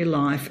upon your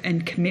life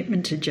and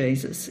commitment to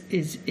Jesus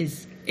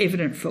is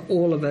evident for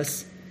all of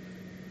us,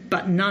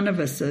 but none of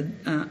us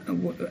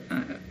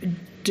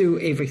do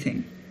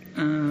everything.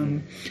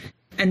 And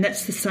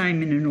that's the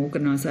same in an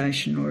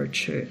organisation or a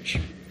church.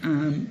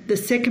 The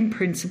second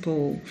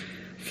principle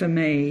for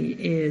me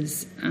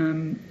is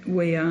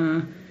we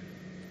are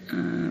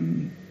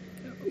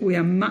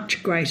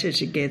much greater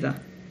together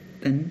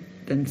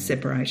than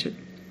separated.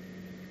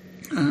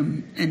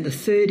 And the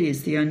third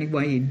is the only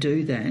way you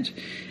do that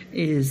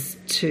is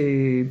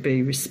to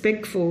be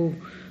respectful,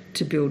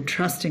 to build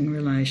trusting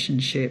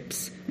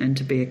relationships, and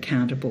to be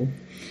accountable.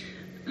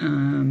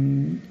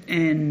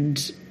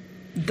 And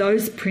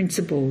those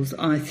principles,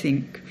 I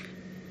think,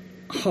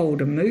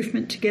 hold a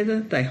movement together.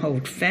 They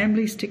hold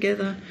families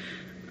together.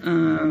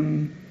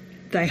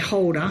 They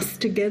hold us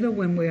together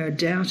when we are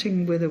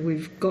doubting whether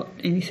we've got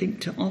anything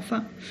to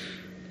offer.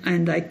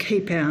 And they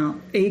keep our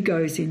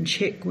egos in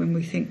check when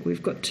we think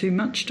we've got too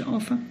much to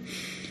offer.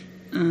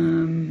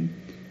 And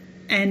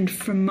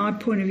from my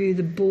point of view,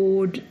 the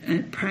board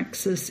at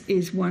Praxis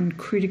is one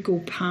critical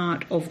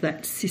part of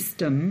that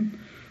system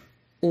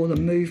or the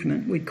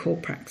movement we call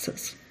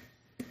Praxis.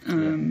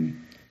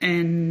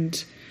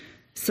 And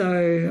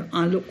so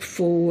I look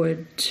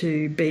forward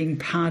to being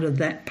part of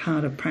that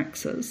part of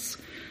Praxis.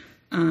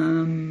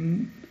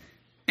 And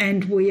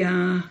we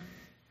are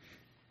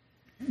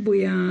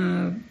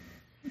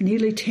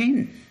nearly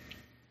 10.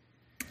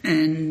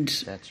 And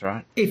that's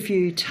right. If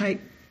you take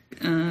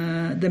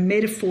the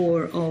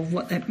metaphor of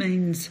what that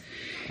means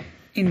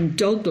in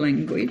dog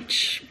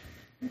language,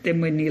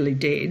 then we're nearly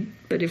dead.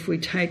 But if we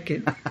take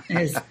it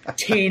as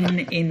 10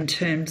 in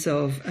terms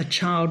of a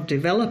child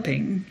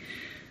developing,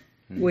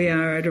 we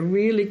are at a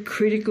really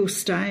critical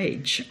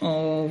stage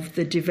of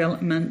the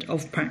development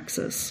of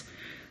Praxis.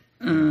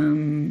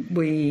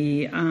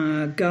 We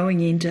are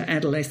going into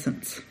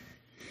adolescence.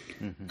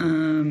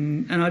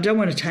 And I don't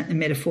want to take the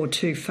metaphor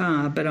too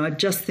far, but I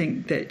just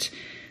think that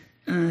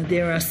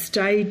there are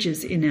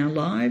stages in our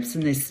lives,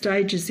 and there's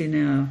stages in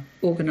our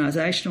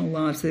organisational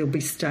lives. There'll be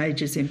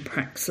stages in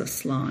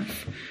Praxis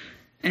life.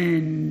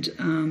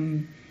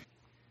 And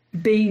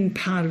being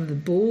part of the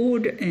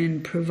board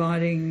and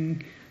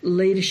providing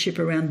leadership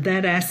around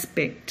that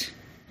aspect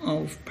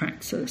of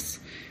Praxis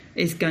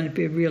is going to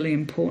be a really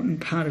important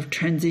part of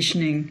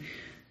transitioning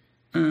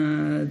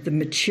the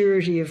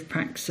maturity of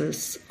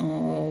Praxis,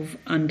 of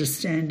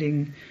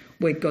understanding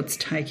where God's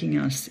taking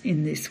us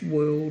in this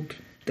world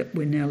that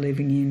we're now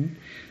living in,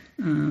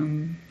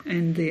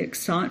 and the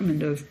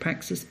excitement of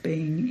Praxis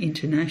being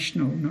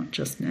international, not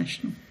just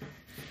national.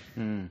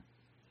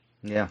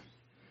 Yeah,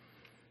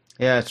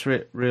 it's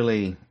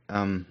really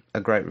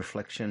a great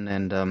reflection,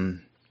 and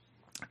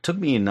it took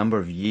me a number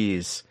of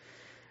years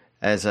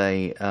as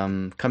a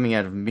coming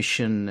out of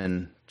mission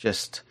and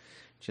just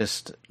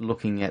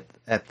looking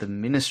at the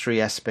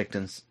ministry aspect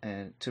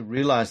and to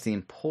realise the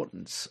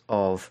importance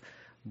of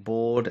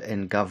board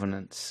and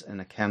governance and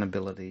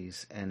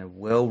accountabilities, and a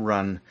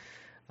well-run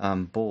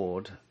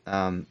board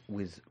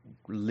with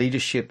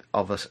leadership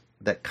of us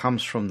that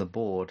comes from the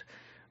board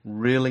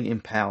really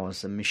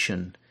empowers the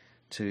mission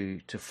to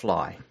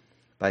fly,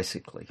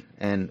 basically.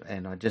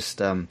 And I just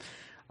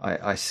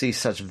I see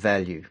such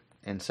value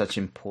and such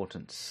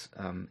importance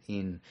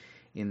in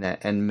that,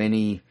 and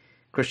many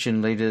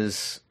Christian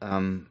leaders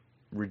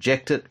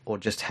reject it or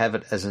just have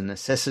it as a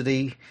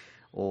necessity,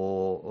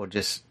 or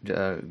just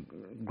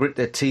grit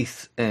their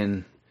teeth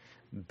and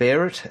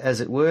bear it, as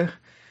it were.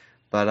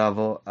 But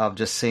I've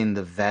just seen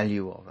the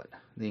value of it,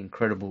 the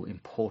incredible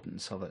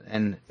importance of it,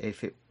 and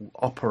if it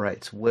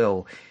operates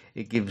well,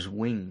 it gives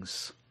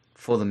wings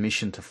for the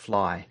mission to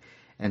fly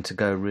and to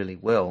go really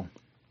well,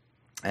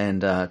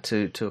 and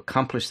to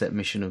accomplish that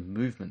mission of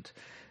movement,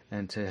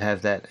 and to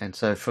have that. And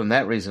so, from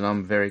that reason,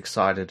 I'm very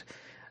excited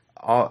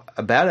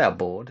about our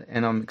board,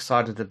 and I'm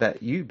excited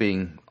about you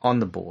being on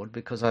the board,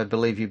 because I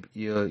believe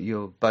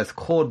you're both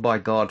called by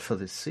God for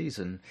this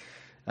season,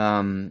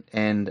 and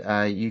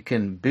you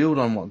can build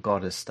on what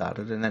God has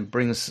started, and that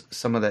brings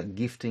some of that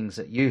giftings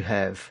that you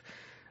have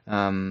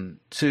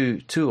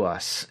to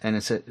us.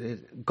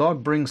 And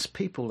God brings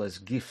people as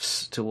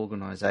gifts to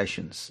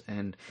organizations,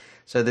 and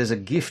so there's a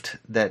gift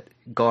that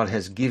God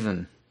has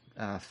given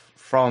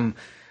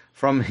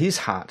from his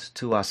heart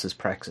to us as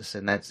Praxis,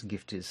 and that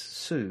gift is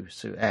Sue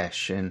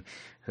Ash, and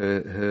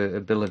her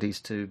abilities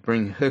to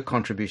bring her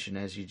contribution,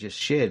 as you just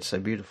shared so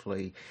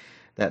beautifully,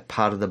 that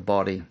part of the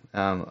body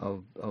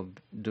of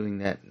doing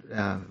that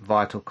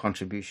vital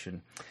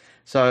contribution.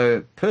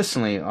 So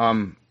personally,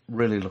 I'm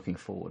really looking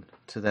forward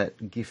to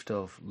that gift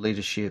of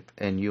leadership,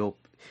 and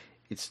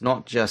it's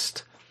not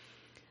just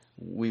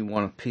we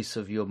want a piece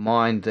of your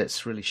mind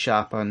that's really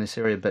sharp on this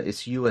area, but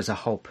it's you as a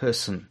whole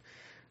person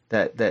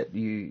that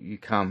you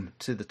come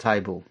to the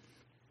table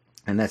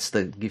And that's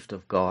the gift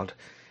of God.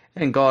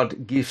 And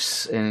God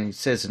gifts, and it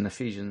says in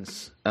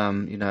Ephesians,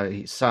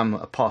 some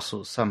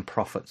apostles, some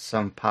prophets,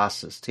 some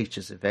pastors,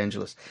 teachers,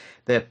 evangelists.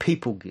 They're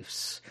people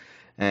gifts.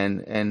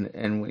 And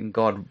when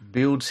God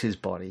builds his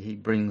body, he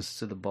brings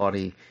to the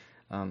body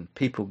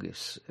people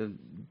gifts.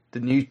 The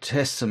New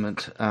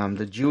Testament,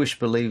 the Jewish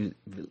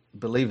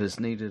believers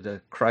needed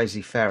a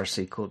crazy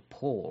Pharisee called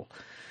Paul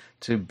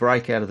to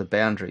break out of the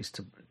boundaries,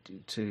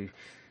 to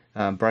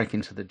break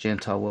into the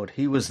Gentile world.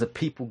 He was the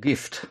people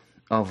gift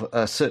of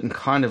a certain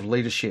kind of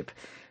leadership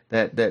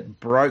that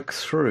broke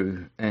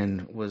through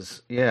and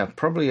was,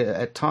 probably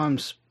at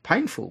times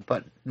painful,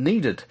 but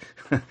needed.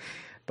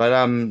 But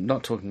I'm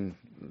not talking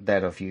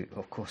that of you,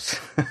 of course.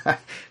 But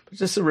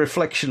just a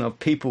reflection of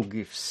people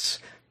gifts.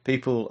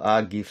 People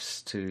are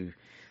gifts to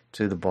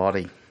the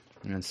body.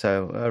 And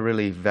so I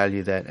really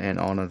value that and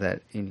honour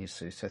that in you,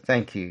 Sue. So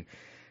thank you.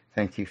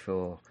 Thank you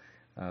for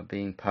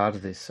being part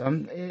of this.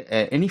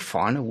 Any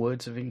final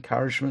words of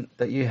encouragement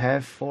that you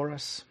have for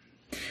us?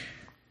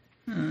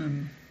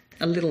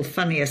 A little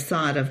funny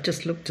aside, I've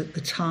just looked at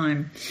the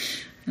time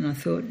and I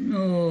thought,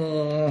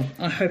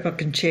 I hope I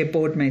can chair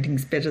board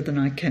meetings better than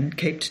I can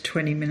keep to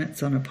 20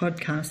 minutes on a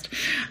podcast.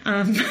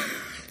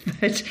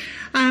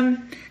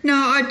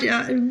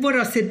 What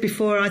I said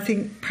before, I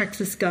think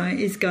Praxis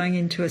is going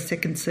into a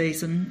second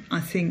season. I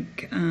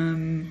think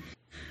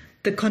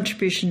the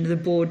contribution of the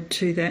board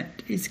to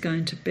that is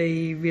going to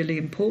be really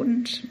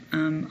important.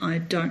 I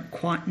don't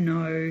quite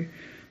know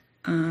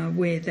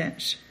where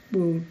that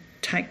will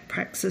take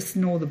Praxis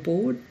nor the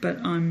board, but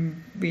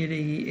I'm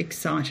really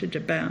excited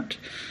about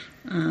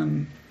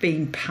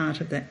being part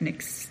of that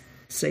next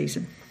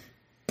season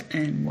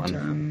and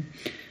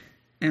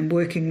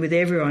working with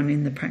everyone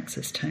in the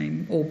Praxis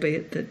team,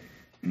 albeit that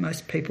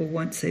most people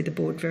won't see the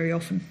board very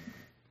often.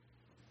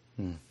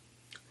 Well,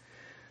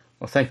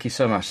 thank you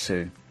so much,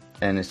 Sue,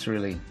 and it's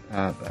really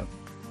a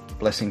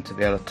blessing to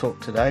be able to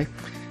talk today,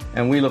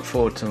 and we look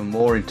forward to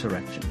more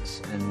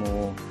interactions and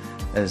more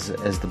as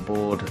the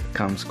board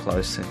comes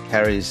close and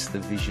carries the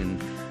vision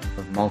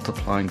of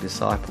multiplying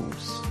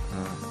disciples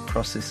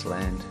across this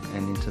land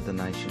and into the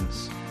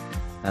nations.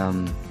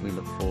 We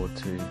look forward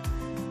to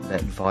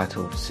that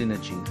vital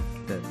synergy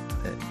that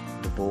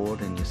the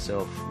board and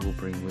yourself will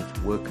bring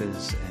with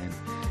workers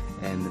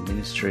and the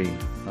ministry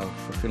of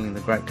fulfilling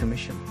the Great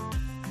Commission.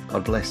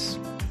 God bless.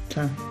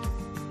 So.